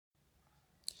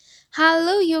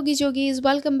Hello, Yogi Yogis.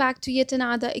 Welcome back to yet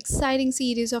another exciting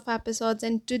series of episodes.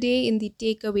 And today, in the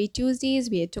Takeaway Tuesdays,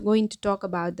 we are going to talk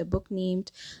about the book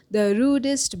named The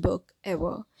Rudest Book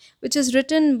Ever, which is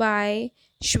written by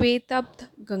Shwetapt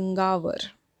Gangawar.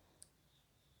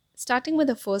 Starting with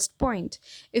the first point,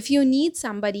 if you need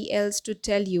somebody else to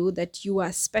tell you that you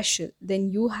are special,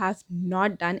 then you have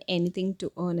not done anything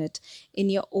to earn it in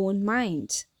your own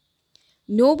mind.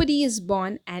 Nobody is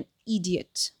born an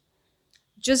idiot.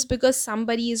 Just because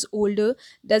somebody is older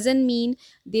doesn't mean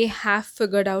they have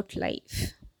figured out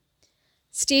life.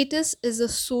 Status is a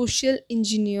social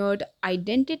engineered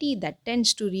identity that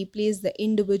tends to replace the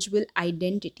individual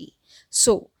identity.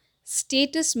 So,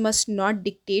 status must not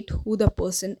dictate who the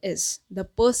person is. The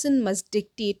person must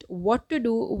dictate what to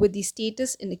do with the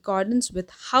status in accordance with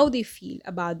how they feel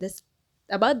about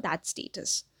that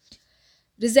status.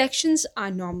 Rejections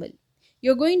are normal.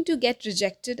 You're going to get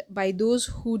rejected by those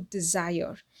who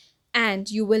desire, and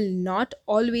you will not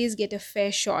always get a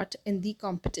fair shot in the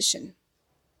competition.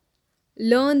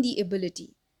 Learn the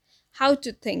ability how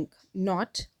to think,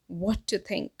 not what to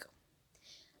think.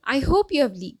 I hope you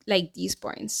have liked these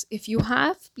points. If you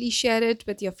have, please share it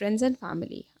with your friends and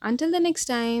family. Until the next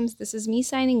time, this is me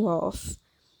signing off.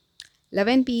 Love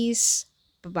and peace.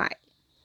 Bye bye.